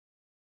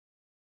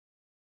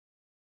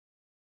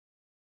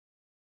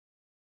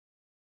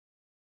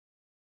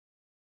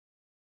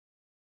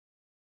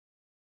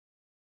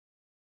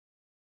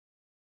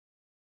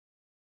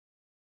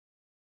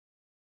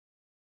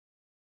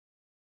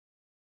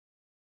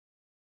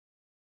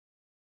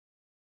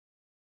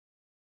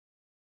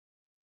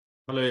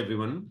Hello,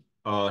 everyone.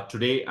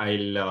 Today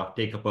I'll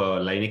take up a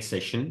Linux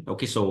session.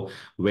 Okay, so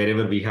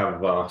wherever we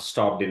have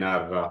stopped in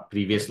our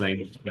previous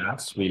Linux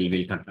class,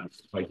 we'll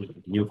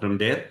continue from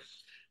there.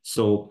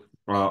 So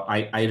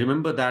I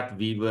remember that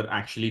we were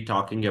actually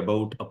talking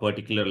about a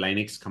particular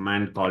Linux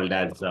command called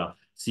as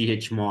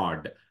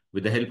chmod.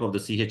 With the help of the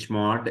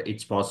chmod,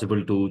 it's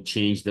possible to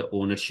change the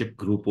ownership,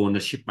 group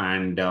ownership,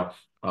 and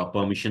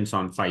permissions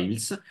on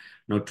files.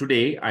 Now,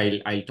 today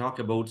I'll talk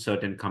about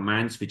certain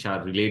commands which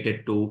are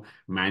related to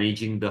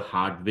managing the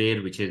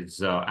hardware which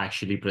is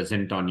actually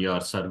present on your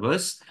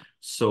servers.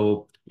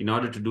 So in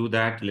order to do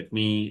that, let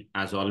me,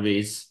 as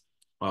always,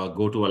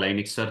 go to a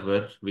Linux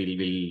server.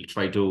 We'll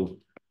try to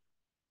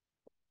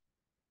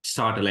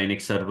start a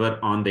Linux server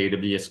on the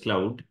AWS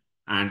cloud.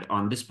 And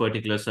on this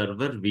particular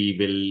server, we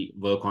will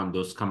work on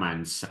those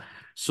commands.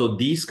 So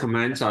these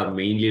commands are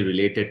mainly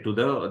related to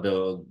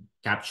the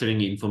capturing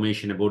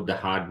information about the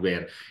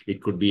hardware.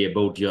 It could be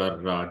about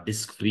your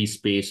disk free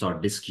space or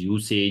disk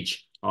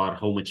usage or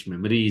how much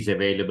memory is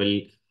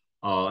available.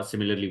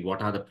 Similarly,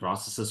 what are the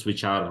processes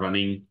which are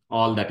running,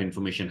 all that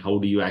information. How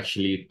do you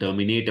actually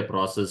terminate a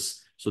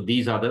process? So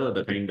these are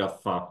the kind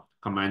of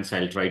commands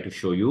I'll try to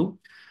show you.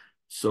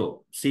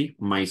 So see,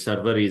 my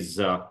server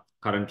is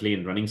currently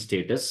in running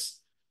status.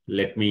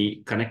 Let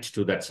me connect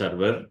to that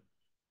server.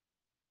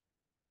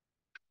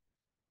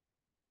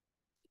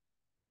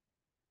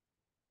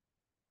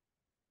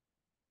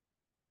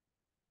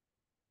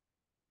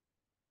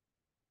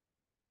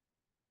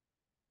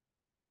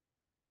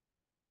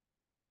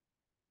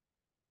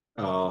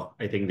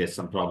 I think there's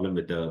some problem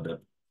with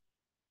the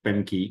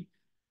pen key.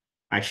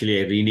 Actually,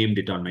 I renamed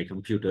it on my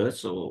computer.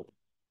 So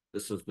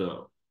this is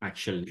the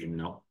actual name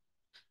now.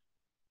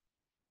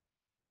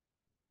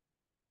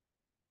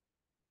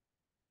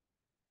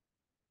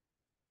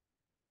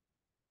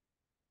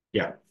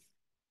 Yeah.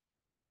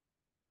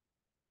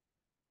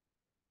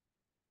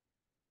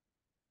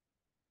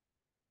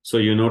 So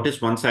you notice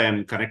once I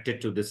am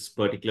connected to this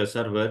particular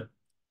server,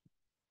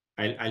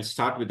 I'll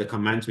start with the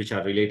commands which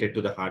are related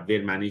to the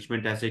hardware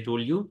management, as I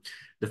told you.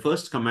 The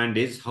first command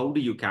is how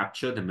do you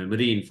capture the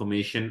memory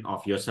information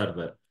of your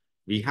server?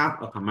 We have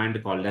a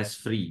command called as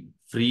free.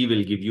 Free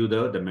will give you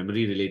the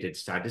memory related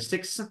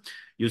statistics.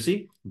 You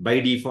see, by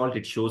default,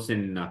 it shows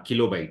in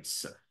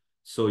kilobytes.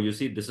 So you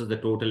see, this is the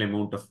total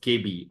amount of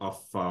KB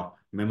of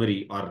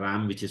memory or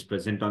RAM which is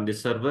present on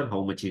this server,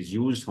 how much is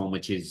used, how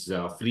much is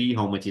free,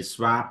 how much is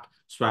swapped.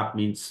 Swap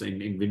means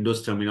in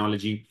Windows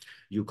terminology,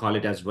 you call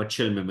it as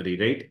virtual memory,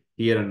 right?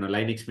 Here on a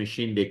Linux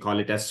machine, they call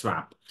it as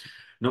swap.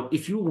 Now,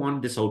 if you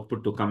want this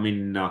output to come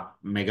in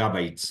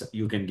megabytes,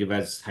 you can give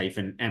as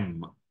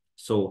 -m.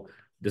 So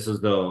this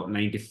is the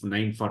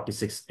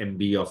 946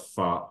 MB of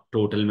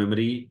total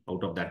memory.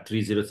 Out of that,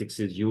 306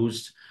 is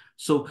used.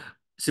 So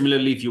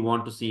similarly, if you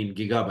want to see in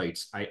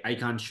gigabytes, I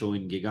can't show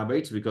in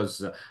gigabytes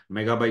because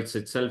megabytes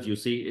itself, you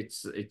see,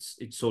 it's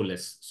so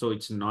less. So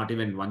it's not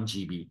even 1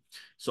 GB.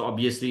 So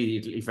obviously,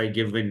 if I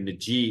give in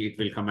G, it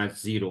will come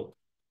as 0.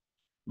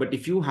 But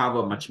if you have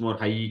a much more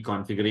high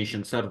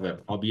configuration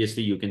server,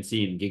 obviously you can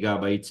see in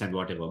gigabytes and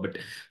whatever. But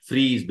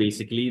free is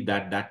basically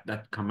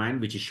that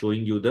command which is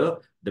showing you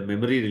the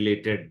memory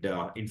related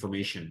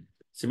information.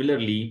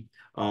 Similarly,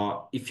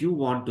 if you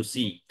want to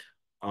see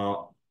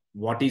uh,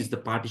 what is the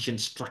partition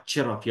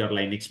structure of your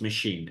Linux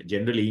machine,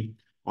 generally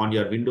on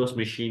your Windows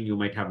machine, you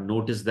might have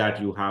noticed that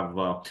you have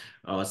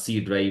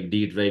C drive,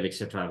 D drive,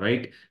 etc.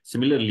 Right?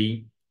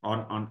 Similarly,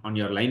 on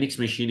your Linux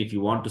machine, if you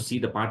want to see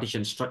the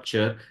partition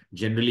structure,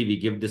 generally we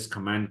give this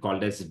command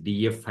called as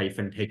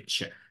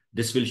df-h.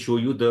 This will show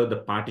you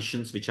the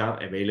partitions which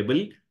are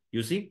available.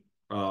 You see,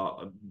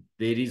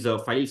 there is a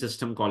file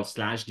system called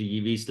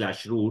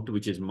 /dev/root,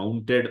 which is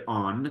mounted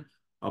on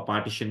a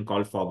partition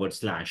called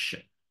 /.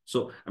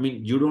 So, I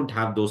mean, you don't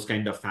have those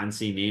kind of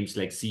fancy names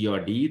like C or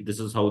D. This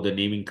is how the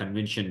naming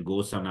convention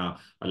goes on a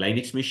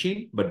Linux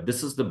machine, but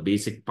this is the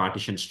basic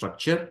partition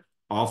structure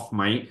of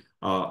my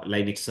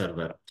Linux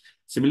server.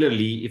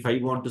 Similarly, if I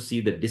want to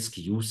see the disk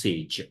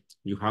usage,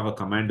 you have a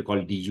command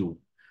called du.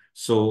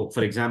 So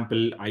for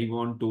example,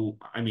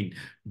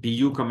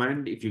 du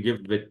command, if you give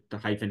with the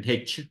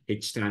 -h,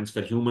 H stands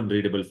for human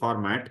readable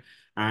format.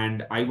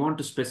 And I want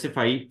to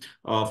specify,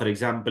 for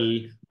example,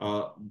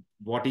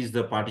 what is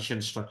the partition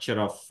structure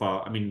of,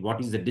 what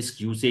is the disk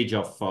usage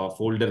of a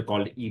folder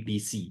called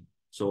etc.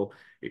 So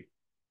it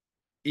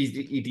is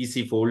the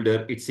etc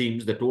folder. It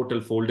seems the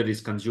total folder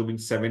is consuming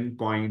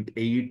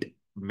 7.8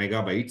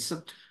 megabytes,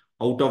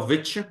 out of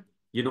which,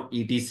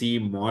 etc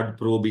mod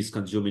probe is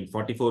consuming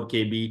 44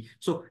 KB.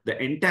 So the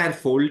entire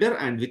folder,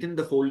 and within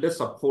the folder,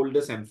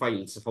 subfolders and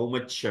files, how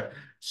much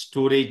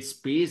storage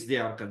space they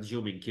are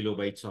consuming,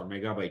 kilobytes or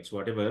megabytes,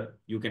 whatever,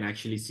 you can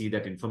actually see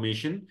that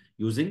information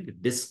using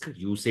disk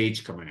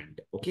usage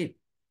command. Okay.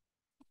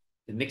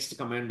 The next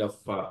command of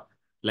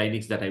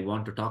Linux that I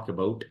want to talk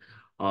about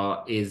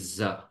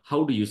is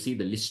how do you see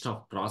the list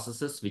of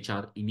processes which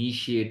are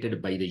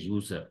initiated by the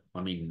user?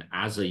 I mean,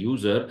 as a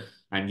user,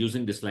 I'm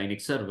using this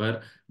Linux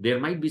server, there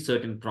might be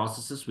certain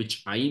processes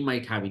which I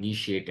might have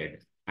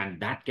initiated. And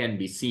that can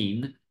be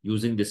seen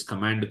using this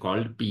command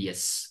called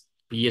ps.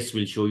 PS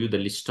will show you the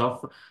list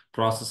of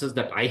processes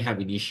that I have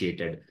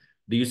initiated.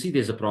 Do you see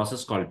there's a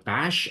process called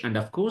bash? And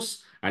of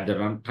course, at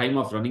the time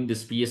of running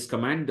this ps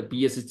command, the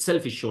ps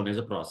itself is shown as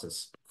a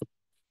process.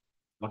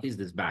 What is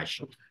this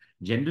bash?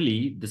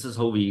 Generally, this is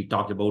how we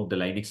talk about the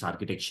Linux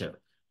architecture.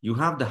 You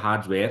have the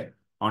hardware.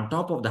 On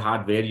top of the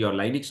hardware, your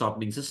Linux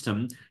operating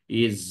system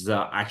is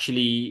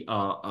actually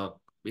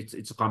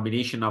it's a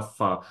combination of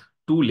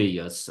two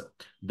layers.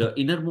 The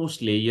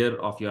innermost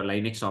layer of your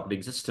Linux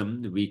operating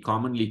system, we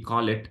commonly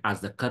call it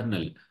as the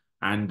kernel,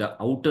 and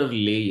the outer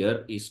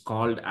layer is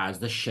called as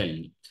the shell.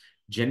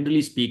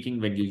 Generally speaking,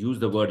 when you use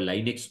the word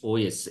Linux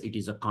OS, it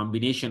is a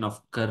combination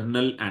of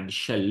kernel and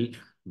shell.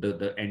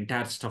 The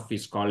entire stuff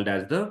is called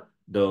as the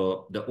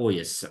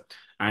OS.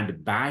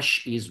 And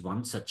bash is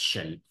one such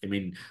shell. I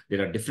mean,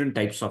 there are different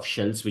types of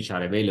shells which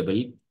are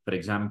available. For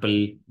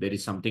example, there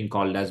is something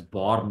called as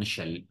Bourne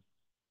shell.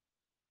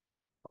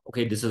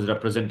 Okay, this is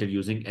represented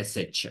using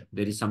SH.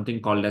 There is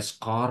something called as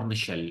Corn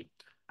shell.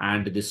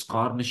 And this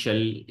Corn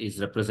shell is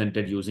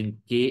represented using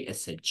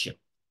KSH.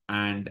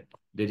 And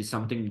there is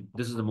something,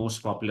 this is the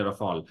most popular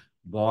of all,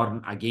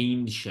 Born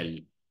again shell.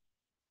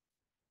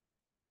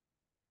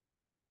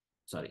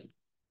 Sorry.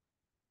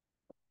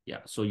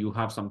 Yeah, so you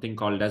have something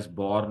called as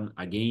born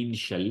again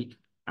shell,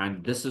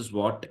 and this is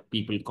what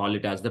people call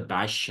it as the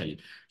bash shell.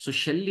 So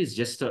shell is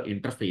just an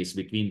interface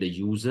between the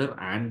user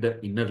and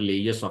the inner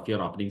layers of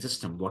your operating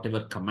system.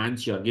 Whatever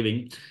commands you are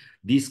giving,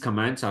 these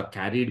commands are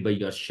carried by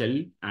your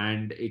shell,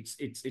 and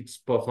it's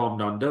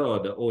performed on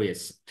the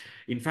OS.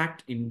 In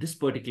fact, in this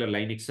particular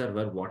Linux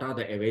server, what are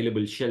the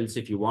available shells?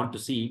 If you want to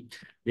see,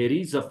 there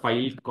is a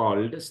file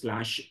called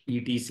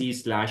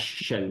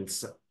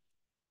 /etc/shells.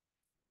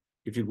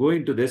 If you go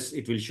into this,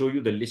 it will show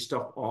you the list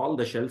of all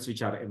the shells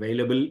which are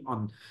available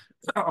on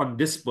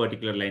this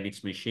particular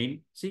Linux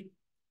machine. See,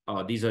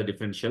 these are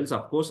different shells.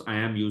 Of course, I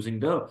am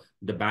using the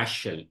bash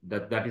shell.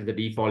 That is the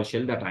default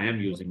shell that I am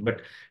using.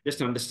 But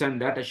just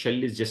understand that a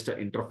shell is just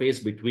an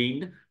interface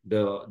between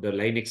the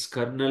Linux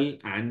kernel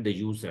and the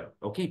user.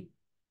 Okay.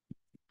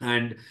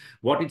 And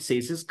what it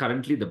says is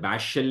currently the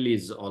bash shell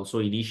is also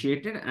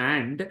initiated.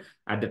 And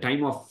at the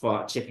time of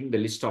checking the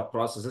list of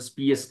processes,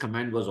 PS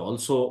command was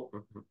also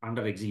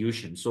under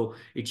execution. So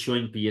it's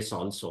showing PS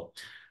also.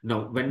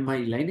 Now, when my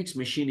Linux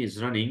machine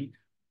is running,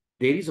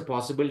 there is a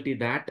possibility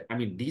that, I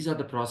mean, these are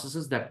the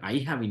processes that I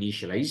have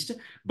initialized,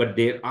 but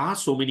there are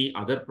so many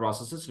other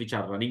processes which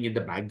are running in the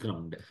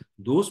background.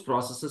 Those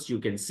processes you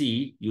can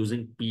see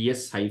using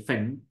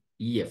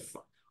PS-EF.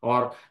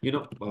 Or,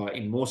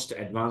 in most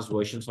advanced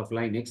versions of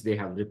Linux, they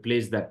have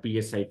replaced that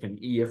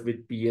PS-EF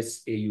with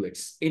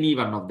PSAUX. Any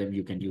one of them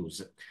you can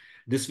use.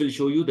 This will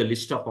show you the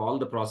list of all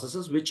the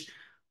processes which,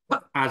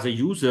 as a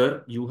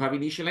user, you have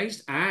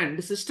initialized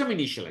and system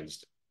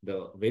initialized.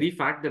 The very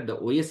fact that the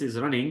OS is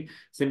running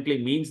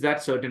simply means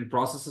that certain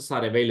processes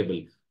are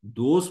available.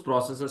 Those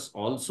processes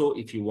also,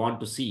 if you want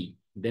to see,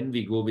 then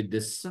we go with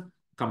this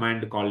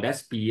command called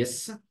as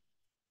PS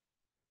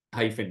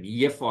hyphen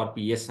EF or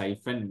PS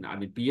hyphen, I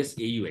mean PS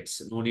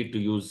AUX. No need to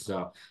use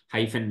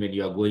hyphen when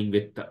you are going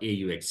with the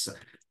AUX.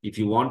 If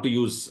you want to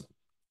use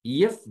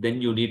EF,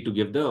 then you need to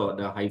give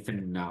the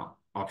hyphen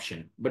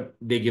option, but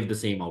they give the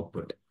same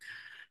output.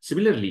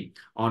 Similarly,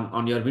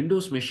 on your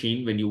Windows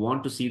machine, when you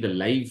want to see the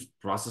live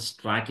process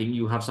tracking,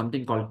 you have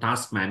something called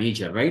Task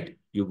Manager, right?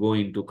 You go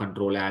into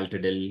Control Alt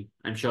Del.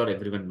 I'm sure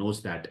everyone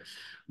knows that.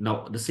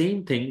 Now, the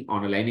same thing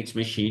on a Linux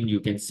machine, you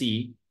can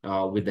see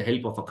with the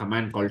help of a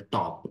command called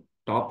top.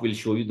 Top will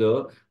show you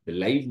the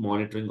live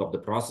monitoring of the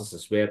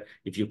processes, where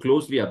if you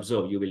closely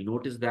observe, you will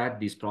notice that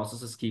these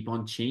processes keep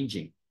on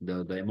changing.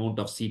 The amount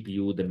of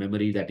CPU, the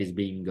memory that is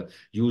being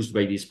used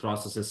by these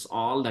processes,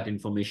 all that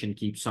information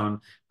keeps on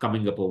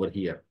coming up over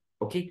here.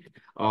 Okay.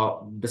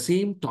 The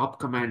same top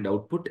command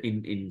output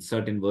in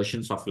certain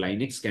versions of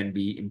Linux can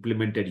be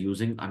implemented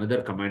using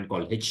another command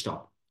called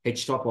htop.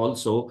 Htop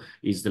also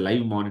is the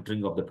live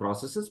monitoring of the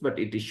processes, but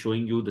it is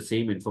showing you the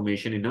same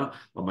information in a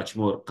much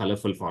more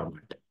colorful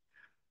format.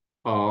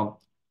 Uh,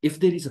 if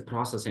there is a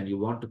process and you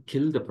want to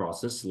kill the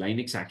process,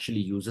 Linux actually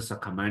uses a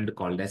command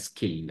called as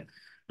kill.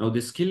 Now,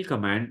 this kill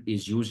command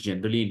is used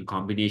generally in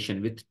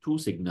combination with two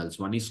signals.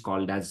 One is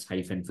called as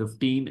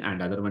 -15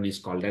 and other one is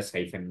called as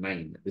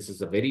 -9. This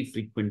is a very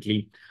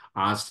frequently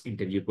asked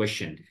interview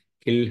question.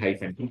 Kill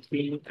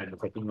 -15 and the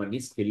second one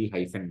is kill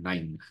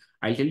 -9.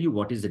 I'll tell you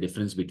what is the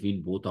difference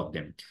between both of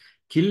them.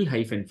 Kill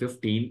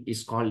 -15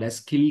 is called as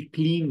kill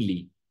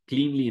cleanly.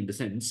 Cleanly in the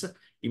sense,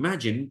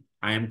 imagine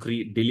I am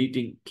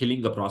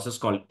killing a process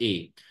called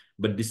A.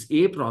 But this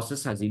A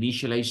process has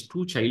initialized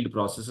two child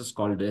processes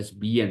called as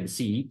B and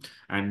C.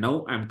 And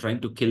now I'm trying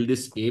to kill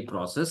this A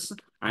process.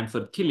 And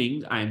for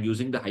killing, I am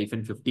using the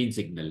 -15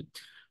 signal.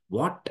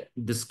 What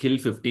this kill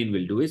 15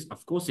 will do is,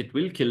 of course, it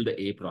will kill the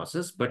A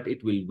process, but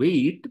it will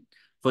wait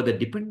for the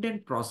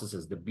dependent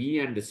processes, the B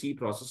and the C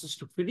processes,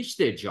 to finish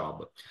their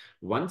job.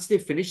 Once they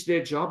finish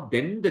their job,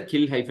 then the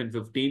kill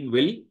 -15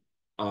 will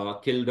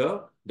kill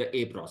the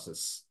A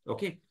process.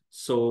 Okay.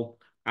 So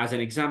as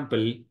an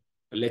example,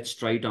 let's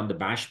try it on the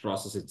bash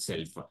process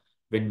itself.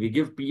 When we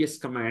give ps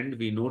command,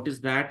 we notice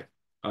that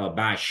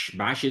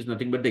bash is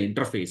nothing but the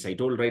interface. I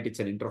told, right, it's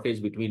an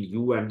interface between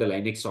you and the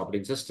Linux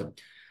operating system.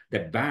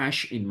 That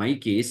bash, in my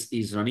case,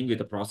 is running with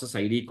a process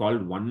ID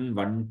called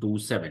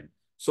 1127.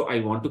 So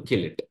I want to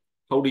kill it.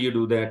 How do you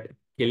do that?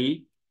 Kill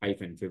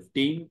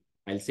 -15.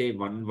 I'll say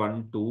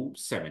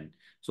 1127.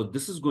 So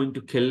this is going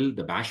to kill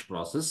the bash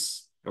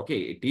process. Okay,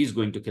 it is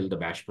going to kill the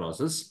bash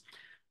process.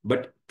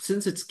 But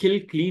since it's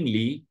killed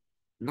cleanly,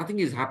 nothing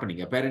is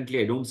happening. Apparently,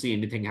 I don't see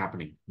anything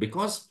happening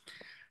because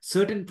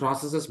certain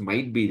processes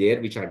might be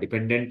there which are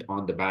dependent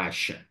on the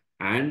bash.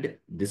 And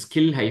this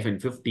kill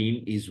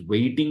 -15 is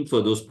waiting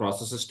for those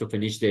processes to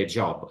finish their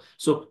job.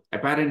 So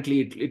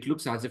apparently, it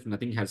looks as if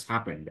nothing has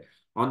happened.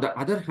 On the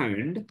other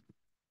hand,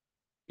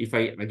 if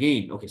I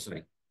again, okay,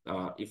 sorry,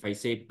 if I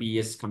say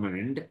ps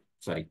command,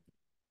 sorry,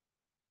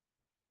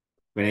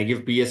 when I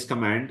give ps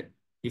command,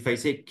 if I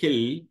say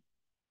kill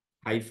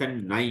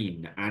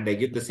 -9 and I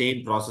give the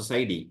same process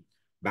ID,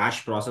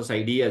 bash process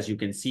ID, as you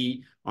can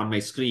see on my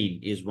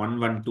screen, is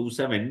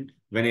 1127.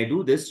 When I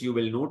do this, you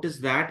will notice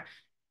that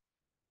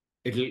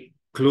it'll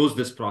close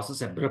this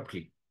process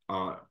abruptly,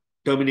 uh,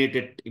 terminate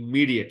it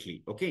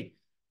immediately. Okay.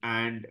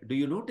 And do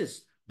you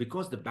notice,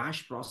 because the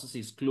bash process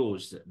is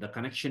closed, the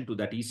connection to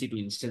that EC2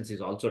 instance is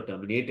also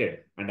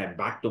terminated, and I'm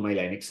back to my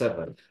Linux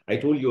server. I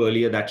told you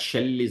earlier that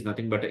shell is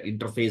nothing but an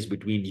interface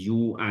between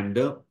you and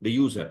the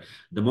user.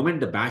 The moment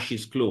the bash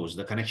is closed,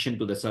 the connection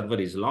to the server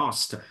is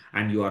lost,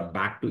 and you are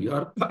back to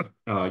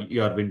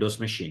your Windows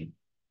machine.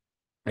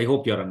 I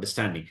hope you're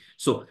understanding.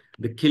 So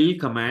the kill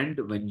command,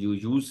 when you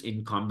use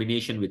in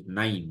combination with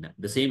 9,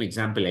 the same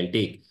example I'll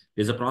take.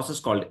 There's a process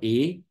called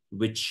A,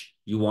 which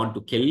you want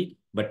to kill,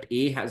 but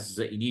A has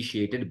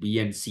initiated B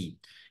and C.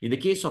 In the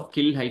case of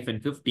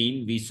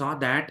kill-15, we saw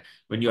that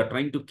when you are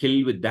trying to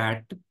kill with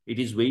that, it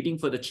is waiting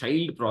for the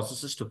child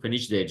processes to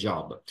finish their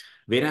job.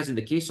 Whereas in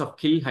the case of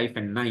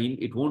kill-9,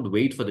 it won't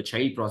wait for the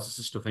child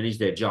processes to finish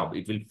their job.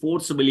 It will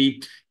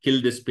forcibly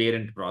kill this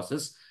parent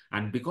process.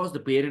 And because the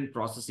parent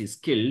process is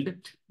killed,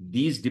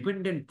 these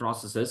dependent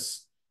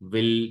processes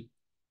will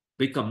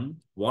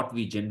become what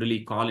we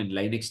generally call in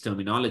Linux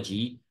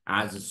terminology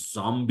as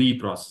zombie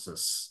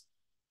processes.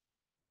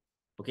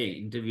 Okay,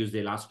 interviews,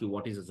 they'll ask you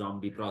what is a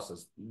zombie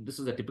process. This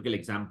is a typical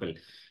example.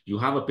 You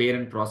have a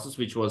parent process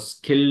which was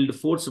killed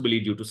forcibly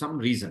due to some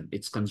reason.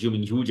 It's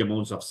consuming huge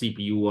amounts of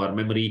CPU or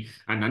memory.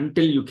 And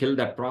until you kill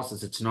that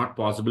process, it's not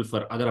possible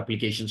for other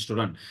applications to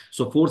run.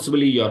 So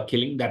forcibly, you're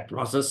killing that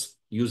process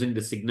using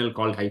the signal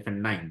called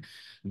 -9.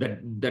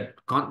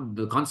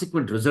 The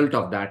consequent result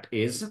of that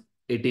is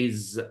it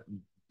is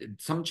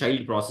some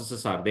child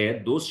processes are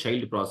there. Those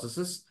child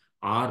processes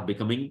are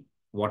becoming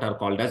what are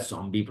called as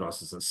zombie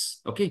processes.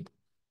 Okay.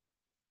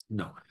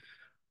 Now,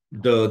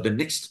 the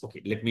next,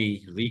 okay, let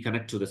me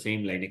reconnect to the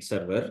same Linux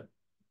server.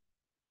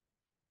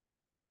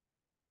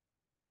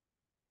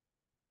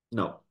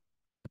 Now,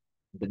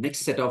 the next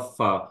set of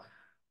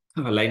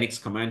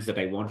Linux commands that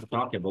I want to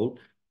talk about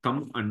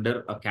come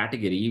under a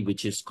category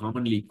which is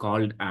commonly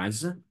called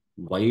as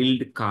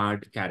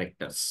wildcard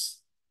characters.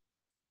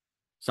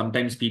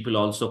 Sometimes people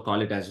also call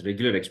it as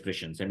regular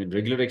expressions. I mean,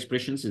 regular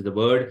expressions is the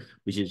word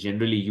which is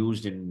generally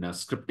used in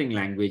scripting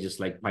languages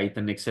like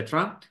Python,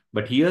 etc.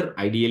 But here,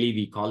 ideally,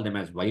 we call them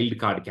as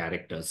wildcard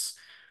characters.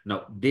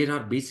 Now, there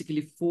are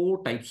basically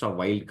 4 types of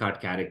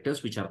wildcard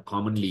characters which are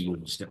commonly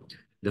used.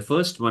 The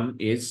first one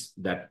is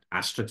that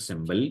asterisk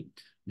symbol.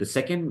 The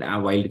second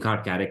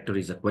wildcard character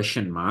is a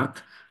question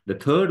mark. The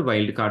third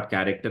wildcard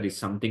character is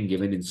something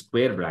given in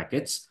square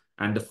brackets.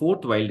 And the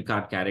fourth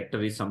wildcard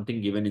character is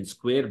something given in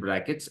square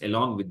brackets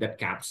along with the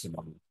cap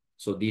symbol.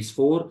 So these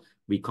 4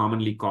 we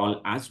commonly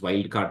call as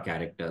wildcard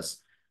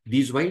characters.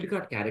 These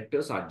wildcard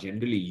characters are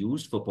generally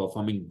used for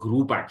performing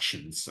group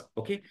actions.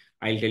 Okay,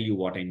 I'll tell you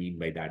what I mean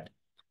by that.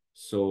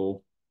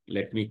 So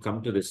let me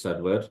come to this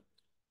server.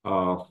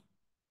 Uh,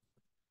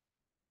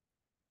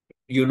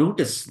 you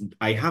notice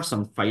I have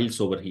some files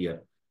over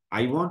here.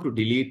 I want to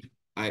delete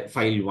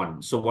file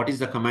 1. So what is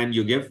the command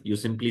you give? You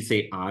simply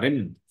say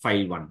rm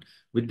file 1.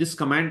 With this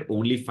command,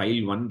 only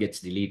file 1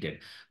 gets deleted.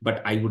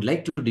 But I would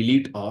like to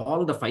delete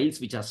all the files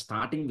which are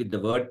starting with the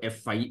word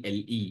file.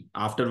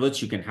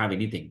 Afterwards, you can have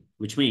anything,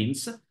 which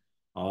means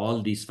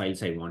all these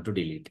files I want to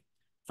delete.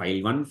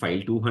 File 1,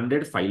 file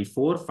 200, file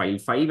 4, file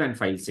 5, and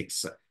file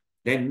 6.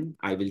 Then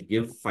I will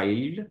give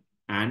file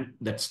and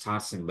that star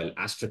symbol,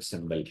 asterisk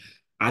symbol.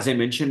 As I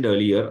mentioned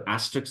earlier,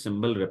 asterisk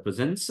symbol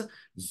represents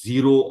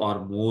 0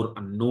 or more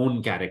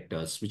unknown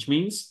characters, which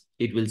means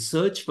it will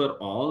search for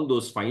all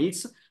those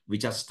files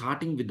which are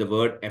starting with the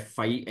word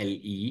file,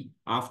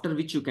 after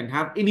which you can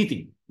have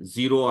anything.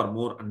 0 or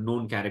more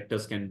unknown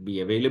characters can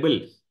be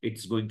available.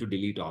 It's going to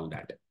delete all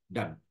that.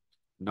 Done.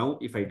 Now,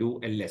 if I do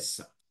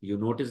ls, you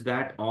notice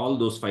that all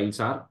those files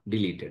are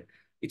deleted.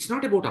 It's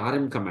not about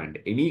rm command.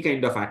 Any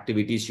kind of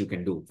activities you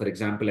can do. For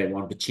example, I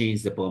want to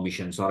change the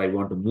permissions or I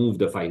want to move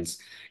the files.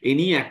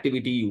 Any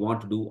activity you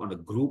want to do on a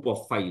group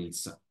of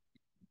files,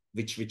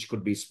 which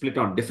could be split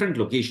on different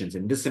locations.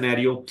 In this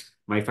scenario,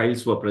 my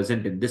files were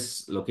present in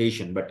this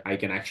location, but I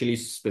can actually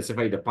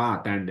specify the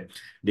path and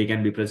they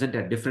can be present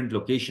at different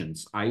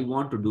locations. I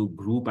want to do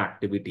group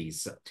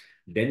activities.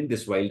 Then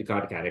this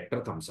wildcard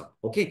character comes up.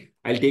 Okay,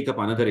 I'll take up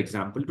another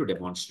example to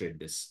demonstrate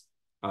this.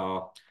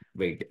 Uh,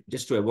 Wait,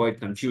 just to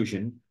avoid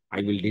confusion, I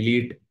will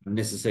delete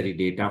unnecessary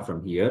data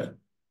from here.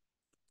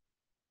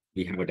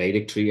 We have a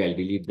directory. I'll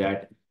delete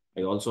that.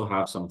 I also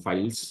have some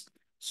files.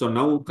 So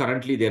now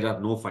currently there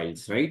are no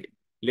files, right?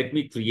 Let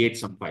me create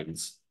some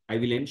files. I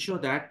will ensure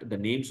that the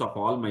names of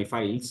all my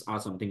files are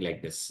something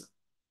like this.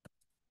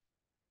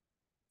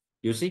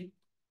 You see,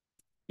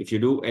 if you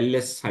do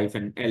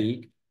ls-l,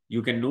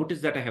 you can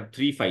notice that I have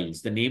three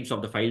files. The names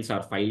of the files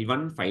are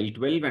file1,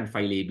 file12, and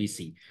file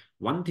ABC.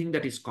 One thing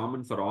that is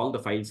common for all the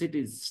files, it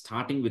is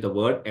starting with the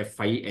word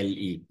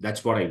file.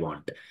 That's what I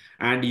want.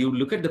 And you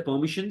look at the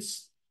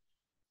permissions,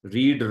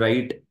 read,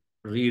 write,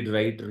 read,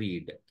 write,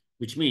 read,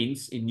 which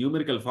means in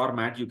numerical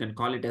format, you can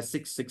call it as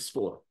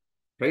 664,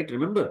 right?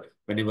 Remember,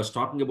 when I was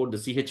talking about the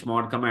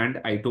chmod command,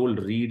 I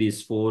told read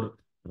is 4,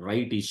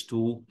 write is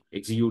 2,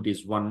 execute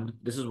is 1.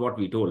 This is what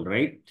we told,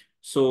 right?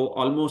 So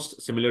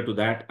almost similar to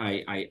that,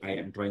 I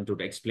am trying to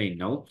explain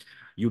now.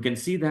 You can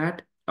see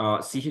that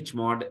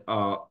chmod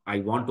I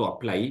want to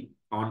apply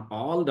on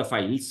all the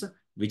files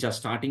which are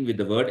starting with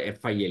the word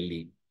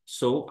file.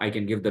 So I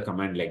can give the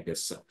command like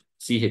this: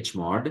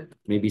 chmod,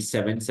 maybe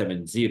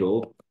 770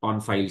 on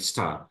file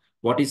star.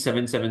 What is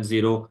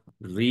 770?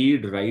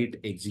 Read, write,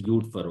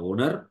 execute for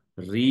owner,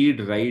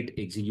 read, write,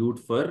 execute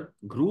for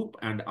group,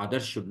 and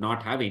others should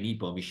not have any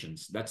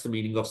permissions. That's the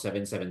meaning of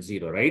 770,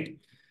 right?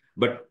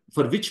 But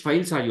for which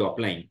files are you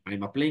applying?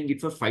 I'm applying it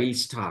for file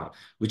star,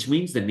 which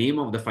means the name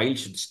of the file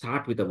should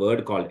start with a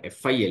word called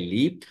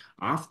file,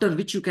 after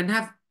which you can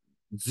have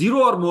 0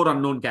 or more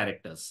unknown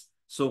characters.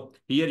 So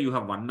here you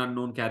have 1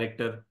 unknown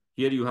character.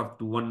 Here you have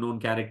 2 unknown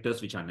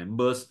characters, which are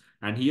numbers.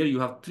 And here you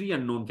have 3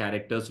 unknown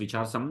characters, which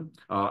are some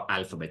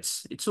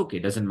alphabets. It's okay,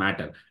 doesn't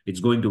matter.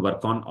 It's going to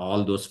work on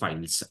all those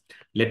files.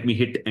 Let me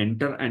hit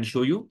enter and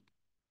show you.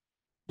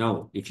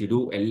 Now, if you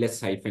do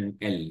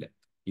ls-l,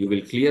 you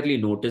will clearly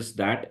notice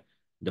that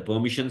the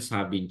permissions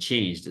have been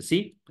changed.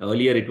 See,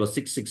 earlier it was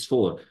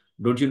 664.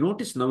 Don't you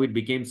notice now it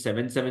became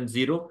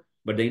 770?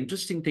 But the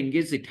interesting thing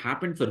is it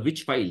happened for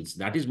which files?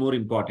 That is more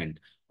important.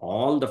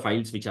 All the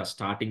files which are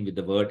starting with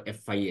the word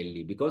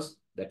file, because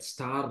that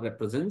star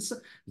represents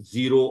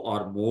 0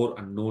 or more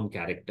unknown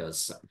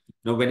characters.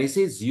 Now, when I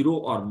say 0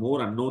 or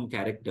more unknown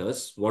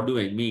characters, what do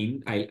I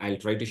mean? I'll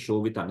try to show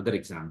with another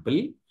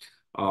example.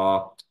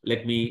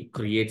 Let me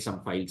create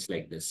some files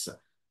like this.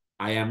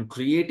 I am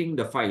creating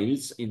the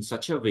files in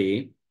such a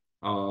way.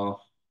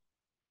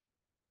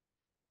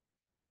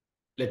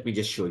 Let me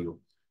just show you.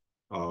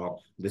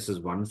 This is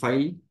one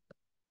file.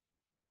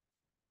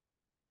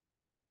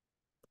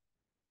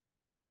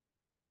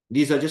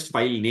 These are just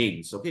file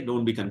names. Okay,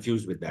 don't be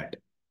confused with that.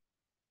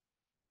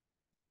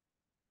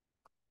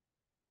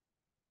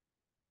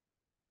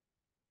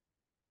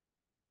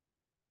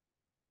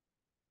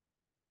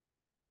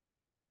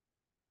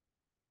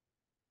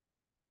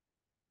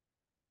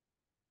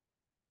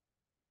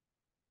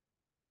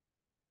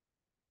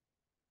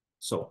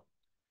 So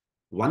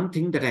one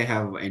thing that I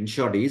have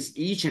ensured is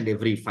each and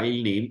every file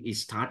name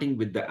is starting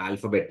with the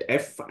alphabet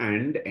F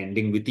and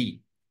ending with E.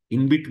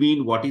 In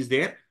between, what is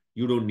there?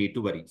 You don't need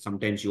to worry.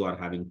 Sometimes you are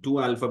having 2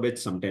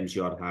 alphabets. Sometimes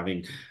you are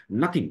having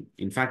nothing.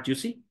 In fact, you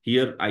see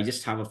here, I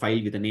just have a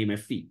file with the name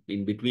FE.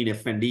 In between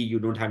F and D, you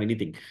don't have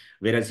anything.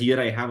 Whereas here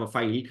I have a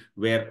file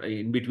where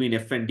in between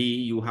F and D,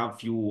 you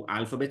have few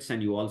alphabets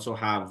and you also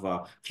have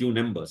few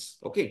numbers.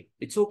 Okay,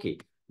 it's okay.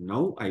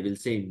 Now I will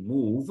say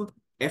move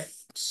F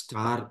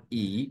star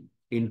E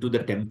into the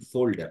temp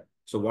folder.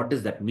 So what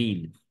does that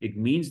mean? It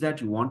means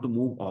that you want to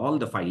move all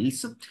the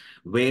files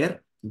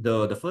where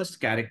the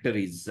first character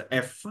is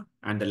F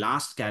and the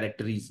last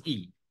character is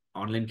E.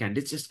 Online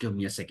candidates, just give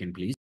me a second,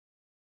 please.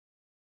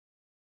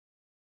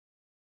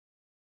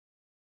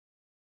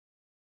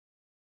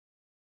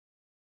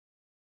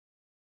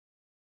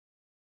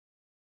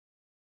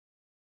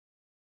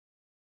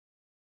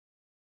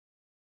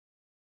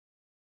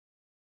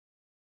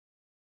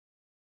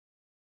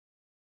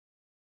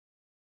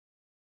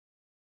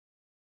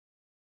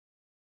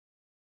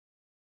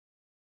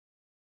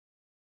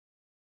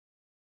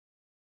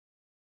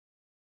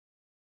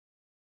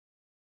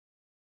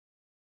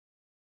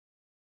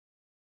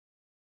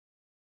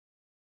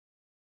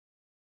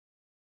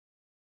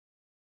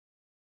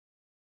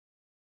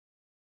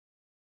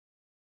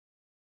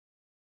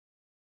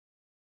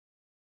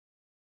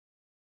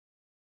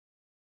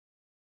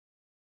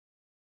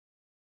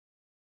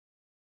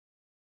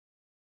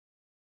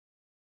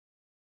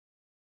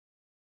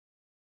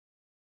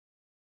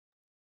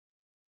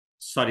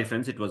 Sorry,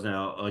 friends, it was an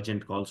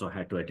urgent call, so I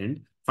had to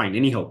attend. Fine,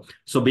 anyhow.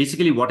 So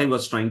basically what I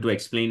was trying to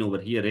explain over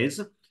here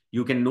is,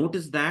 you can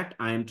notice that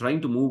I am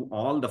trying to move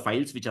all the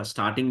files which are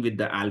starting with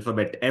the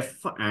alphabet F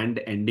and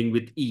ending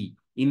with E.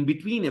 In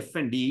between F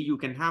and D, you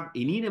can have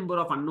any number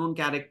of unknown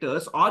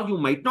characters, or you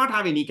might not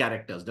have any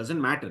characters.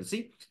 Doesn't matter.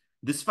 See,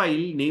 This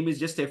file name is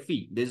just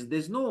FE.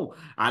 There's no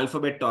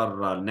alphabet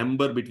or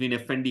number between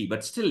F and D,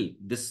 but still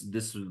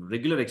this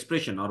regular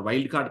expression or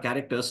wildcard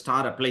character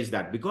star applies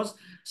that because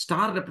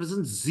star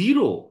represents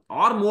zero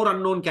or more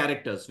unknown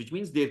characters, which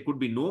means there could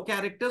be no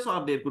characters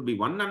or there could be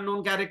one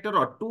unknown character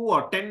or two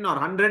or 10 or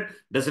 100,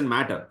 doesn't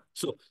matter.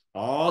 So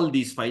all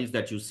these files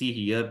that you see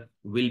here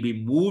will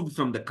be moved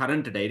from the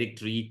current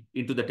directory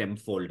into the temp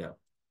folder.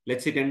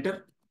 Let's hit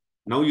enter.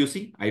 Now you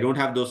see, I don't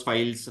have those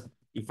files.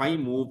 If I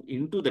move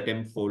into the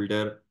temp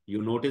folder,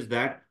 you notice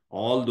that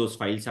all those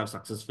files have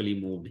successfully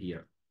moved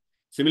here.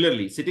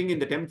 Similarly, sitting in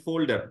the temp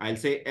folder, I'll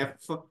say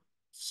F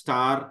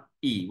star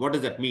E. What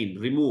does that mean?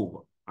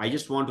 Remove. I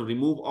just want to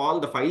remove all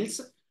the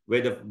files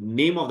where the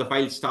name of the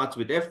file starts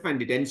with F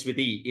and it ends with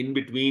E. In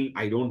between,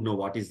 I don't know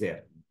what is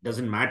there.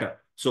 Doesn't matter.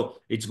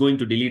 So it's going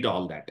to delete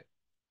all that.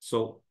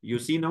 So you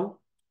see now,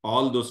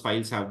 all those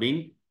files have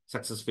been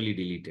successfully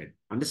deleted.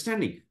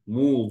 Understanding?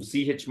 Move,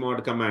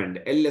 chmod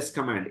command, ls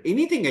command,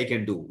 anything I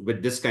can do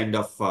with this kind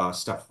of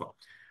stuff.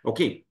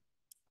 Okay.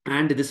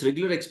 And this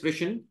regular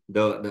expression,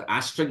 the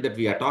asterisk that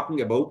we are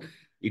talking about,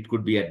 it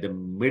could be at the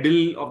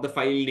middle of the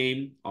file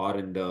name or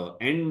in the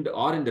end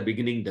or in the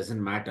beginning,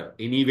 doesn't matter.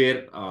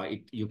 Anywhere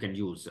you can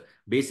use.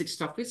 Basic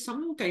stuff is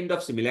some kind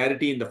of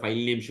similarity in the file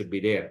name should be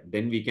there.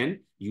 Then we can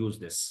use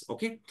this.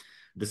 Okay.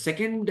 The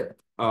second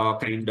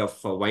kind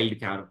of wild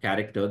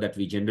character that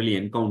we generally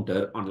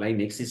encounter on line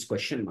X is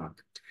question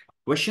mark.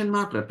 Question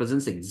mark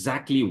represents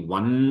exactly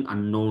one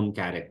unknown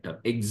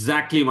character.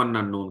 Exactly one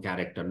unknown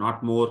character,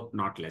 not more,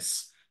 not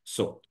less.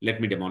 So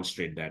let me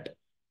demonstrate that.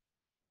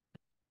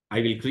 I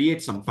will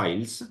create some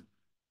files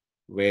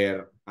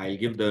where I'll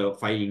give the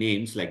file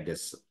names like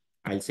this.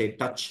 I'll say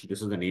touch.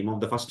 This is the name of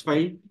the first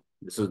file.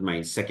 This is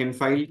my second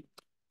file.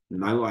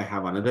 Now I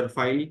have another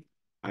file.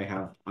 I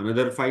have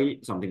another file,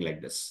 something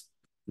like this.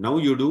 Now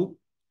you do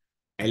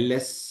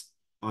ls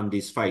on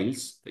these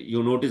files.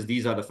 You notice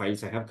these are the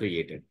files I have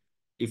created.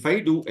 If I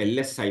do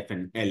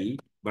ls-l,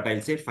 but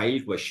I'll say file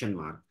question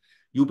mark,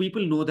 you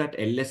people know that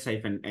ls-l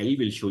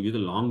will show you the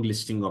long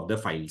listing of the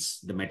files,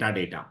 the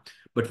metadata.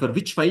 But for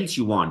which files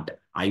you want?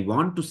 I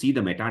want to see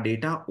the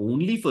metadata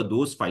only for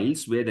those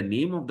files where the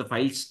name of the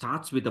file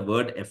starts with the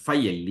word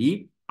FILE,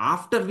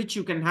 after which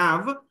you can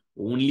have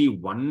only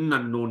one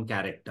unknown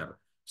character.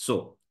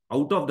 So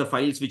out of the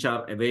files which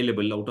are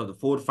available, out of the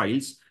 4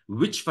 files,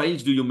 which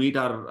files do you meet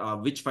or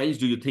which files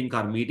do you think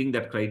are meeting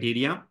that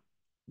criteria?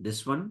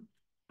 This one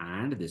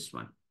and this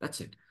one.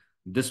 That's it.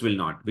 This will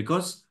not,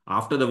 because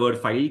after the word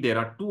file, there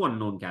are 2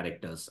 unknown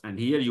characters. And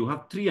here you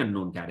have 3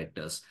 unknown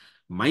characters.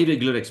 My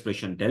regular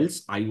expression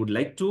tells I would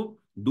like to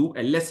do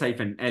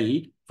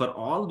ls-l for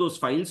all those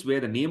files where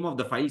the name of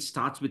the file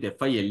starts with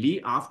FILE,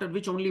 after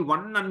which only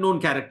one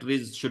unknown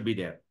character should be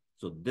there.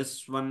 So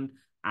this one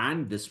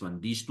and this one,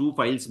 these 2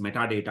 files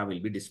metadata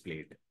will be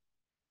displayed.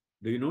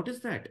 Do you notice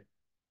that?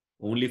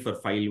 Only for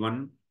file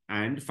 1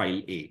 and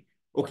file A.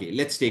 Okay,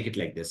 let's take it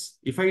like this.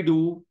 If I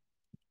do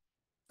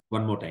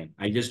one more time,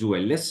 I just do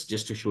ls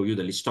just to show you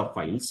the list of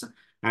files,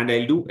 and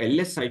I'll do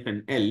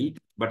ls-l,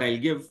 but I'll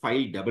give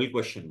file double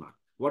question mark.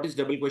 What is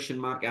double question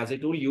mark? As I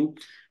told you,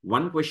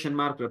 one question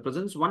mark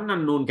represents one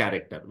unknown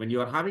character. When you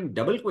are having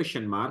double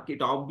question mark,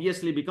 it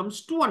obviously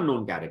becomes 2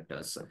 unknown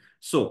characters.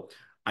 So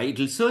it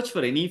will search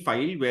for any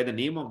file where the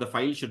name of the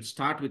file should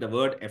start with the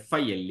word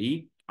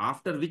FILE,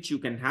 after which you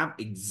can have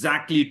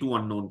exactly 2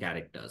 unknown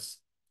characters.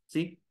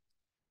 See?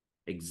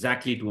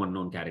 Exactly 2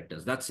 unknown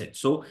characters. That's it.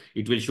 So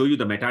it will show you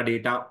the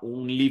metadata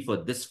only for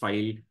this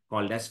file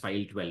called as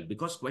file 12,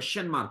 because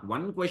question mark,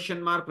 one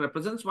question mark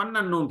represents one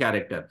unknown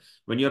character.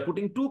 When you're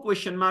putting 2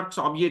 question marks,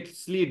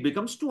 obviously it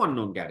becomes 2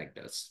 unknown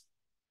characters.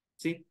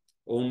 See,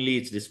 only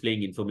it's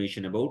displaying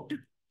information about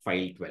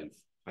file 12.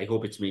 I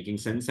hope it's making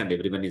sense and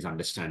everyone is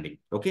understanding.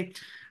 Okay.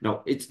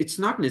 Now, it's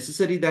not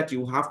necessary that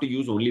you have to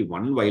use only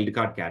one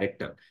wildcard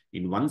character.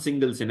 In one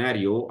single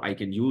scenario, I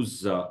can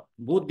use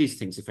both these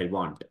things if I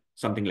want.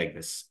 Something like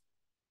this.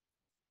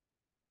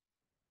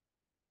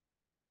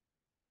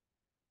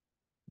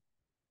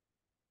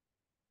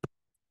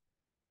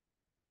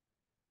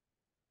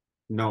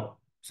 Now,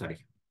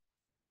 sorry.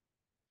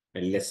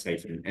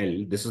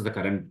 ls-l. This is the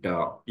current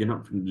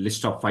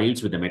list of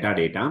files with the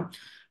metadata.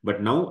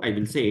 But now I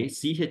will say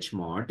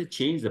chmod,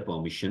 change the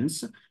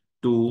permissions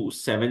to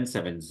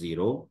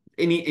 770.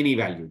 Any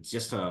value. It's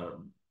just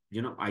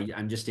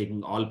I'm just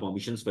taking all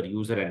permissions for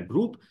user and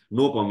group,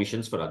 no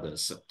permissions for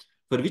others.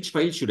 For which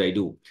file should I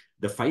do?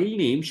 The file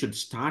name should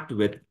start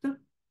with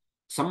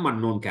some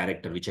unknown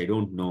character, which I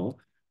don't know.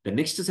 The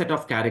next set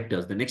of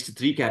characters, the next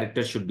 3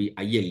 characters should be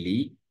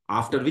ILE,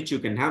 after which you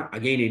can have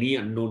again any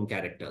unknown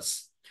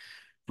characters.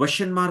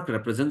 Question mark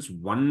represents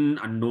one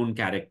unknown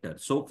character.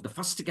 So the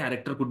first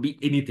character could be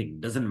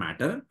anything, doesn't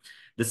matter.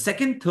 The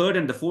second, third,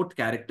 and the fourth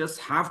characters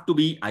have to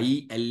be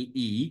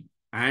ILE,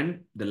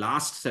 and the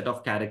last set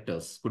of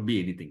characters could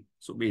be anything.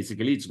 So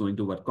basically, it's going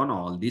to work on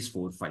all these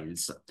 4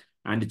 files,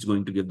 and it's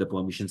going to give the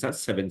permissions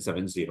as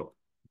 770.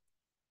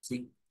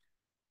 See,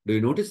 do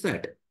you notice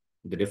that?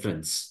 The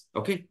difference.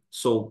 Okay.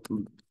 So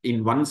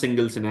in one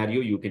single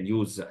scenario, you can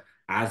use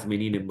as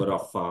many number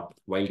of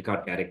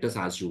wildcard characters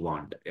as you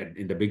want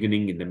in the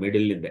beginning, in the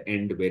middle, in the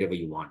end, wherever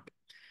you want.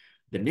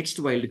 The next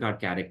wildcard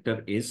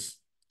character is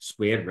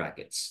square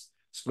brackets.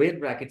 Square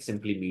brackets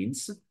simply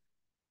means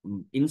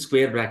in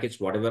square brackets,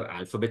 whatever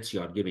alphabets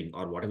you are giving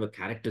or whatever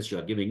characters you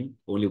are giving,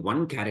 only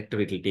one character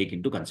it will take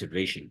into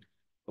consideration.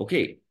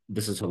 Okay,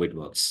 this is how it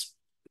works.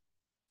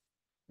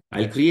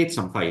 I'll create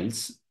some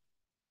files.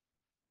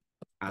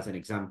 As an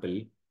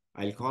example,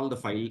 I'll call the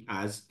file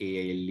as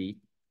AILE.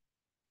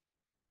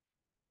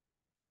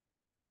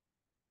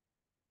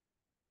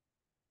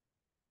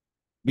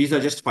 These are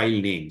just file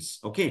names,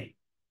 okay?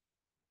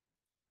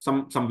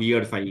 Some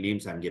weird file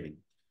names I'm giving.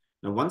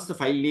 Now, once the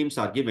file names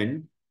are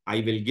given, I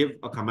will give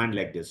a command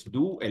like this: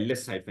 do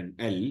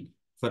ls-l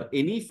for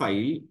any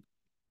file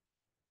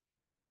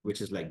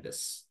which is like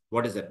this.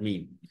 What does that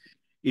mean?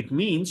 It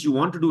means you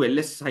want to do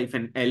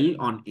ls-l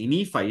on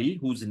any file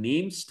whose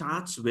name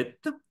starts with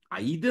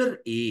either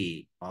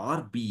A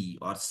or B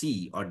or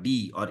C or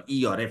D or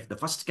E or F. The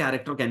first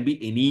character can be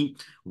any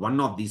one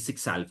of these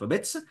 6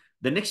 alphabets.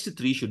 The next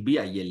 3 should be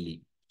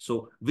ILE.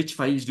 So which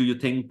files do you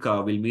think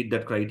will meet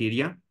that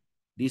criteria?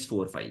 These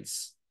 4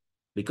 files.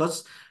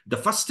 Because the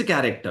first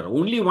character,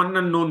 only one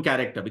unknown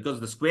character, because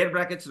the square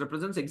brackets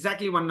represents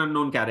exactly one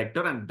unknown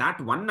character, and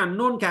that one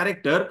unknown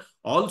character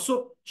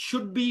also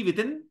should be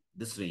within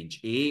this range,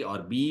 A or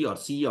B or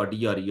C or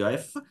D or E or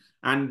F,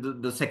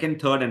 and the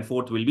second, third, and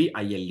fourth will be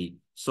ILE.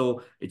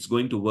 So it's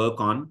going to work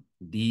on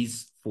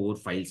these 4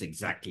 files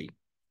exactly.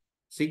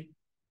 See,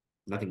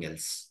 nothing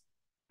else.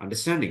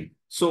 Understanding?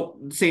 So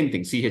same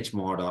thing,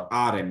 chmod or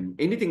rm,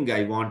 anything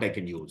I want, I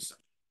can use.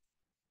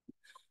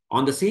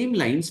 On the same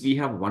lines, we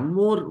have one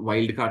more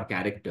wildcard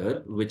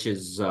character, which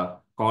is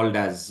called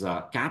as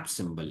cap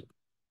symbol.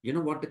 You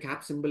know what the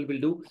cap symbol will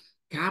do?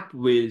 Cap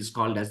is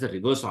called as the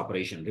reverse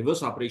operation.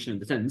 Reverse operation in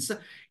the sense,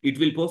 it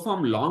will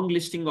perform long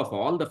listing of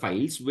all the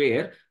files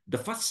where the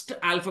first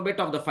alphabet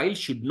of the file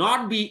should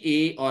not be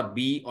A or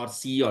B or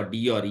C or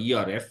D or E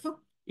or F.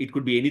 It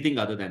could be anything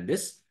other than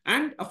this.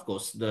 And of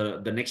course,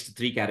 the next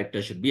 3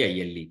 characters should be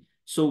ILE.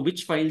 So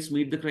which files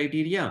meet the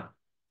criteria?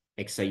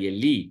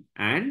 XILE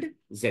and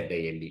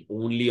ZILE.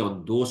 Only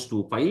on those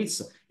 2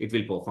 files, it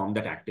will perform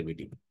that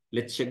activity.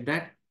 Let's check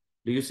that.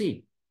 Do you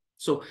see?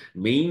 So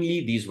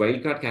mainly these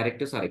wildcard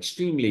characters are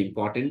extremely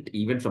important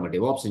even from a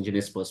DevOps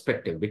engineer's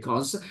perspective,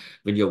 because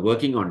when you're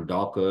working on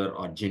Docker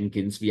or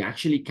Jenkins, we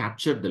actually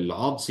capture the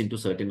logs into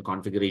certain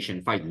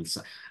configuration files.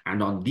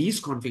 And on these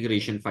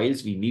configuration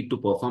files, we need to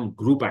perform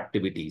group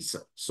activities.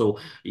 So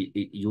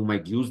you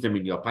might use them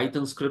in your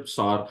Python scripts,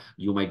 or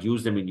you might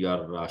use them in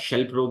your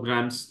shell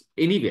programs,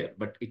 anywhere,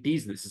 but it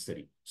is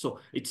necessary. So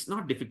it's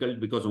not difficult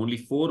because only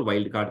 4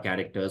 wildcard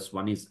characters.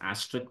 One is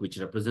asterisk, which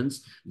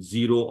represents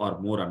 0 or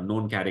more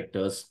unknown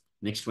characters.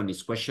 Next one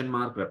is question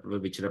mark,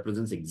 which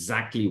represents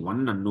exactly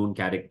 1 unknown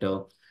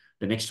character.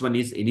 The next one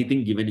is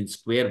anything given in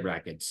square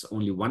brackets.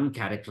 Only 1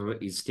 character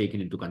is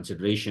taken into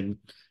consideration.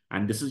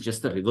 And this is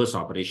just the reverse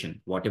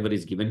operation. Whatever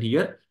is given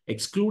here,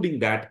 excluding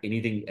that,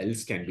 anything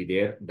else can be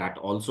there. That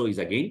also is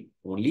again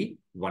only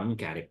 1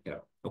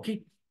 character.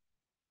 Okay.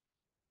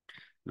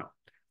 Now,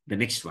 the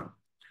next one.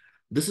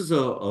 This is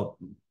a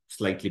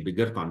slightly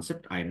bigger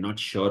concept. I'm not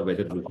sure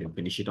whether we can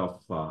finish it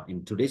off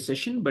in today's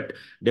session, but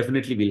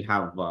definitely we'll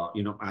have,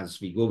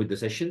 as we go with the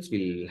sessions,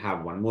 we'll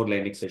have one more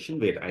Linux session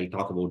where I'll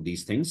talk about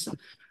these things.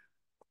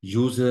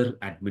 User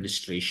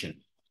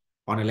administration.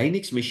 On a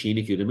Linux machine,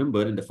 if you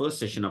remember in the first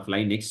session of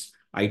Linux,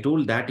 I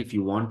told that if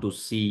you want to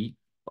see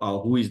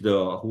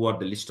who are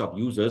the list of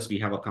users, we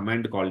have a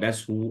command called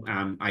as who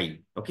am I.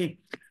 Okay.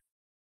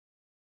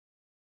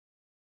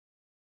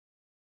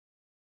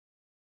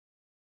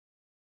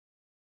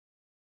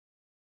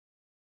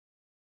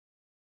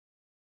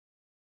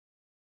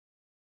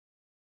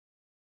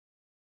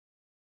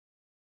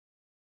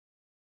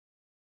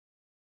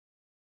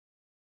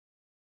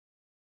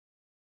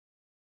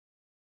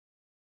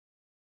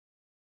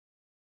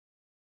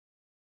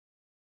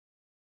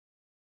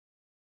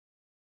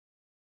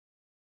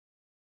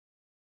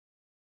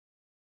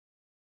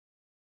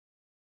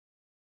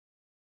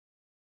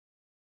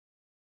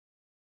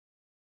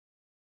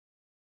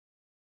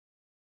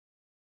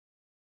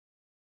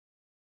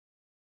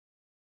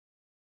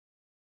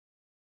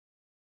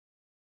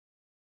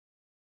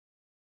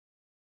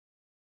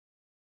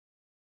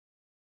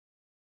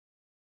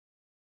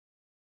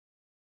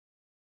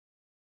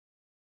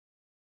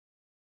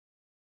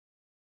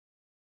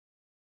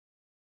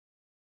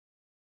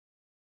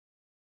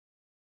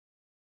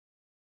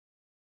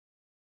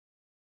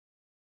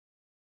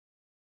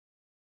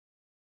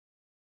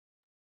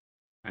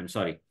 I'm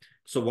sorry.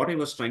 So what I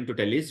was trying to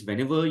tell is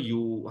whenever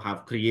you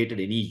have created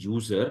any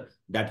user,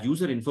 that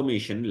user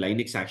information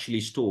Linux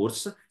actually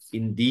stores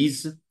in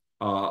these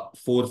 4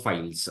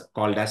 files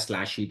called as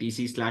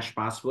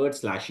 /etc/password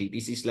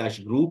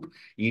 /etc/group,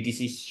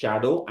 etc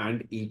shadow,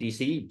 and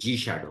etc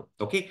gshadow.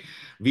 Okay.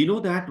 We know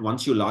that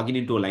once you log in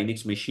into a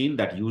Linux machine,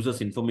 that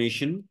user's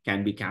information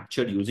can be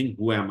captured using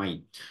who am I.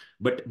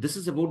 But this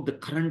is about the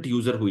current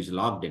user who is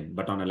logged in.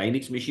 But on a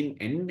Linux machine,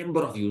 n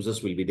number of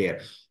users will be there.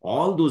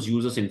 All those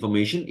users'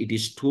 information, it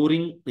is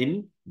storing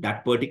in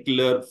that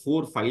particular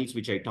 4 files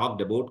which I talked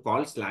about,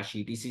 called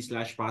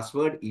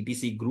 /etc/password,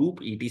 etc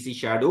group, etc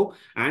shadow,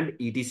 and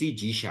etc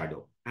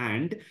gshadow.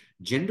 And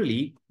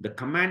generally, the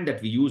command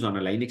that we use on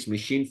a Linux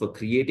machine for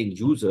creating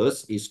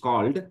users is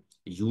called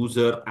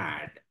user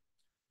add.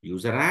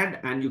 User add,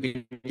 and you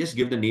can just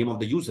give the name of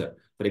the user.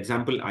 For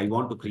example, I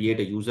want to create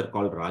a user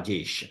called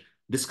Rajesh.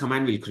 This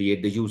command will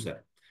create the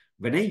user.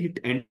 When I hit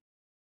enter,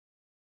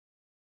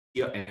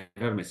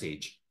 error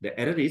message. The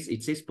error is,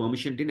 it says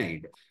permission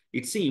denied.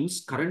 It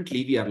seems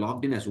currently we are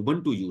logged in as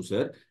Ubuntu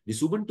user.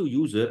 This Ubuntu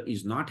user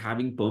is not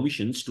having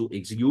permissions to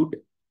execute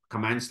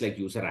commands like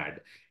user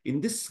add.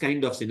 In this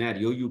kind of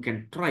scenario, you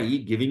can try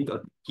giving a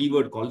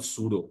keyword called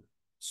sudo.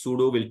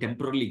 Sudo will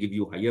temporarily give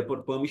you higher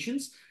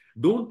permissions.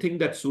 Don't think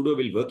that sudo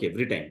will work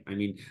every time. I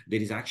mean, there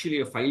is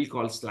actually a file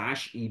called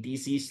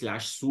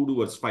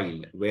 /etc/sudoers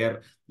file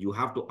where you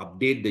have to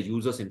update the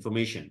user's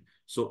information.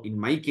 So in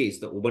my case,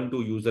 the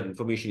Ubuntu user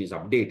information is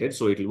updated,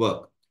 so it will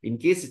work. In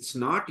case it's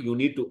not, you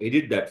need to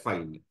edit that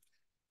file.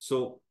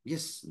 So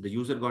yes, the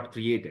user got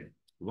created.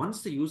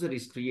 Once the user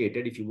is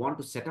created, if you want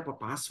to set up a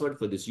password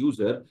for this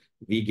user,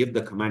 we give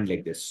the command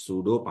like this: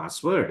 sudo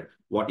password.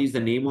 What is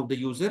the name of the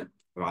user?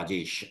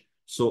 Rajesh.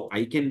 So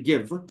I can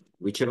give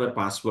whichever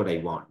password I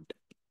want.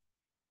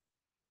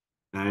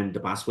 And the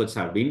passwords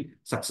have been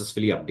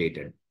successfully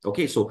updated.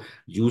 Okay, so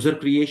user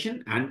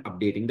creation and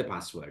updating the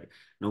password.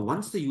 Now,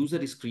 once the user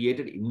is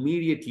created,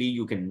 immediately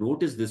you can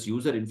notice this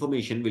user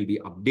information will be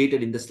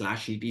updated in the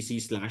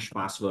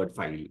 /etc/password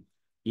file.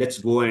 Let's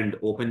go and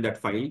open that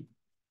file,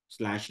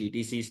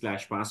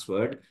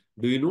 /etc/password.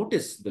 Do you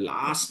notice the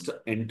last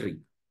entry?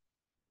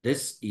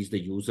 This is the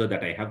user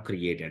that I have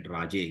created,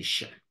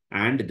 Rajesh.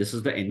 And this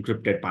is the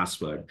encrypted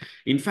password.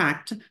 In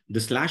fact,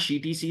 the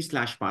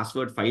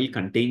 /etc/password file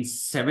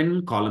contains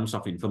 7 columns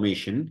of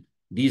information.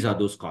 These are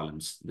those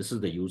columns. This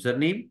is the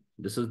username.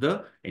 This is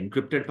the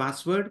encrypted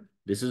password.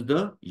 This is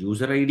the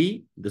user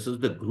ID. This is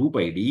the group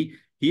ID.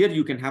 Here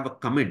you can have a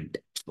comment.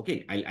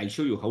 Okay, I'll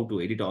show you how to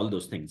edit all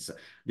those things.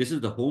 This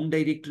is the home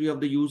directory of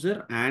the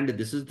user, and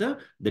this is the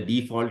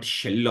default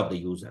shell of the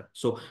user.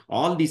 So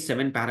all these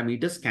 7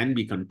 parameters can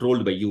be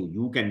controlled by you.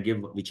 You can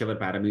give whichever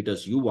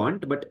parameters you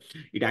want, but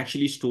it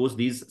actually stores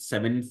these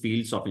 7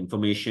 fields of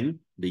information.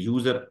 The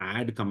user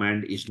add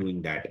command is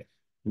doing that.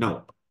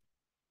 Now,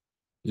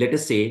 let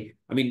us say,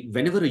 I mean,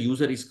 whenever a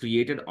user is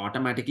created,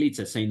 automatically it's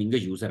assigning a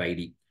user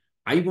ID.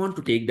 I want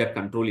to take that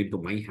control into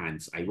my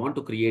hands. I want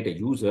to create a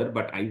user,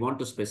 but I want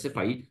to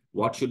specify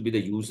what should be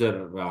the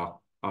user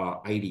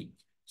ID.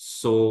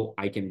 So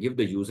I can give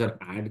the user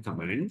add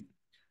command.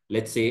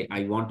 Let's say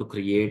I want to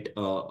create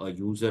a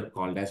user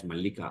called as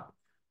Mallika.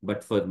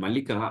 But for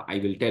Mallika, I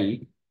will tell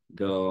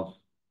the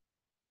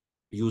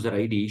user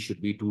ID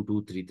should be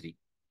 2233.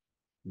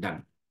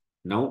 Done.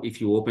 Now, if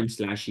you open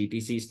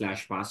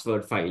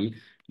 /etc/password file,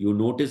 you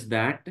notice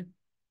that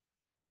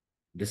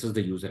this is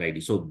the user ID.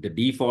 So the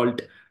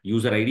default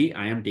user ID,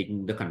 I am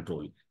taking the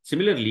control.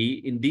 Similarly,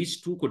 in these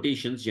two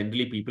quotations,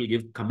 generally people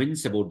give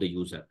comments about the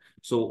user.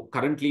 So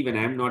currently when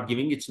I am not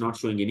giving, it's not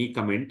showing any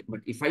comment.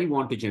 But if I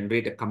want to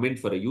generate a comment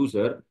for a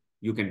user,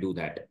 you can do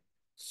that.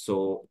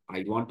 So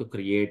I want to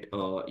create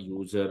a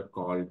user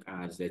called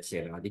as, let's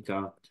say,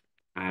 Radhika,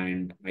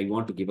 and I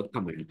want to give a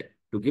comment.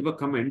 To give a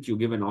comment, you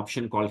give an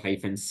option called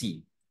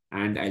 -c.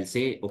 And I'll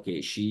say,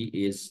 okay, she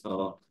is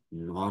a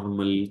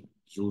normal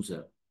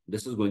user.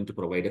 This is going to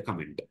provide a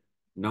comment.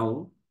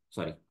 Now,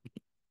 sorry,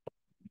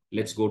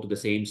 let's go to the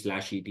same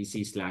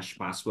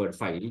 /etc/password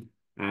file.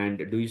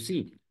 And do you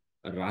see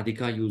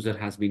Radhika user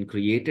has been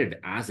created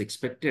as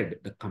expected?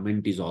 The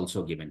comment is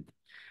also given.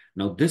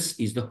 Now, this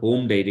is the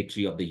home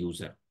directory of the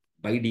user.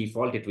 By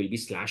default, it will be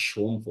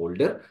 /home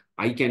folder.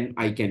 I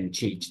can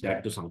change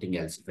that to something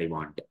else if I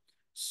want.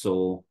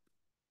 So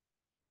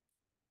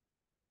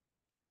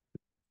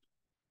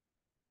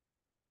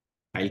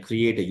I'll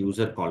create a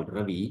user called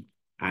Ravi.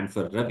 And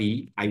for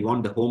Ravi, I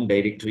want the home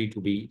directory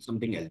to be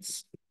something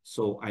else.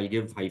 So I'll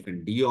give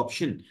 -d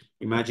option.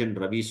 Imagine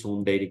Ravi's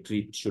home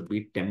directory should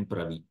be temp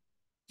Ravi.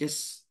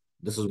 Yes,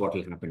 this is what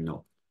will happen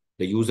now.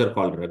 The user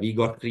called Ravi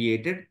got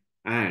created,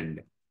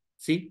 and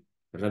see,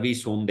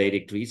 Ravi's home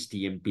directory is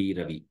tmp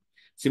Ravi.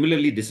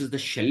 Similarly, this is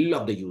the shell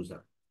of the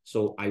user.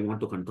 So I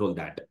want to control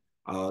that.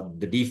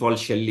 The default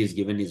shell is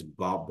given is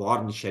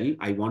born shell.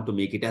 I want to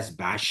make it as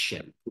bash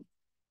shell.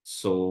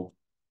 So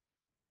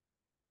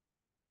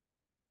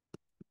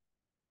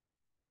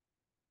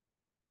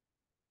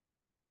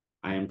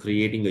I am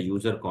creating a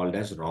user called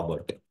as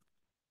Robert.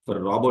 For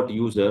Robert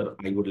user,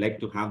 I would like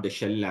to have the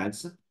shell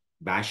as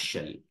bash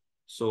shell.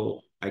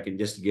 So I can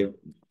just give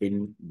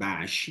bin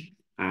bash,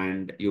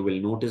 and you will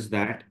notice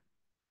that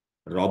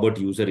Robert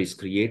user is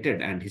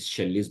created and his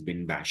shell is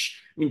bin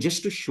bash. I mean,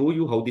 just to show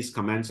you how these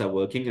commands are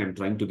working, I'm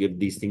trying to give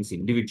these things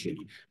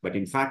individually. But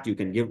in fact, you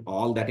can give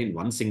all that in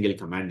one single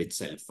command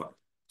itself.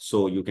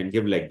 So you can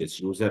give like this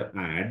user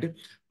add.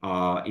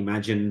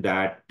 Imagine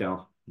that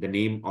the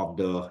name of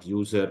the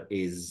user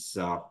is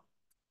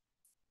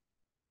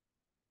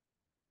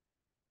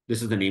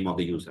This is the name of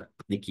the user,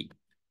 Nikki.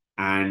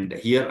 And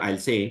here I'll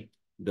say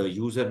the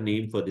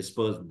username for this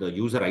person, the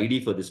user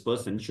ID for this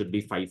person should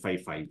be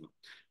 555.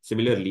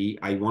 Similarly,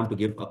 I want to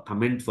give a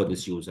comment for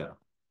this user.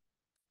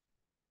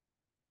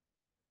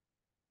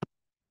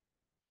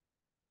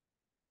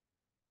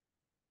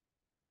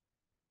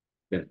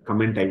 The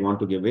comment I want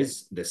to give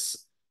is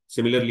this.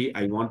 Similarly,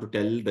 I want to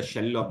tell the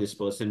shell of this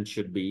person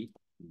should be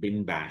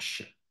bin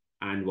bash.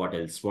 And what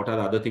else? What are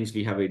the other things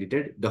we have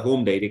edited? The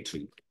home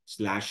directory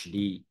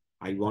 /d.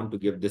 I want to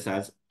give this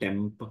as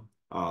temp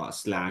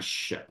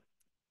slash.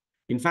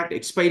 In fact,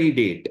 expiry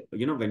date,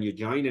 when you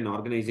join an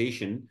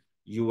organization,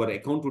 your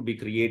account would be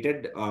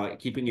created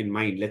keeping in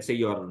mind, let's say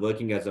you are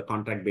working as a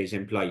contract-based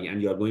employee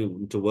and you are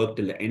going to work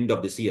till the end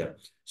of this year.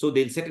 So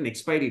they'll set an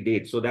expiry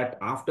date so that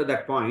after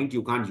that point,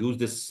 you can't use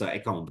this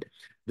account.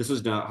 This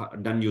is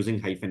done using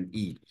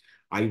 -e.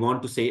 I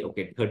want to say,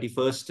 okay,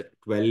 31st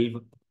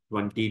 12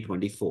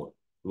 2024.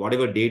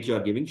 Whatever date you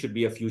are giving should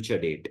be a future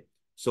date.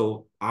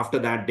 So after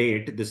that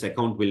date, this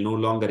account will no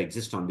longer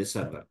exist on this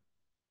server.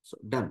 So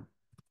done.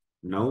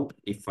 Now,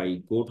 if I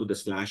go to the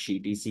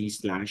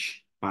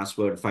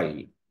 /etc/password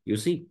file, you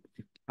see,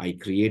 I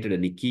created a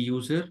Nikki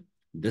user.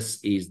 This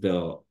is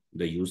the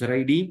user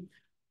ID.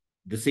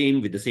 The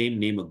same with the same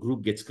name, a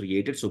group gets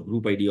created. So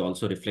group ID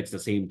also reflects the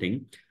same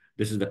thing.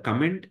 This is the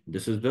comment.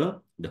 This is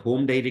the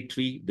home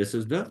directory. This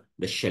is the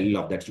shell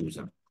of that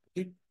user.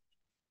 Okay.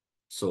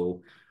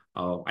 So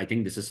I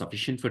think this is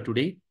sufficient for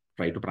today.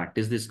 Try to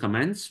practice these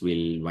commands.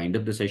 We'll wind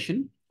up the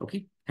session.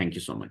 Okay. Thank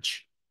you so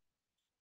much.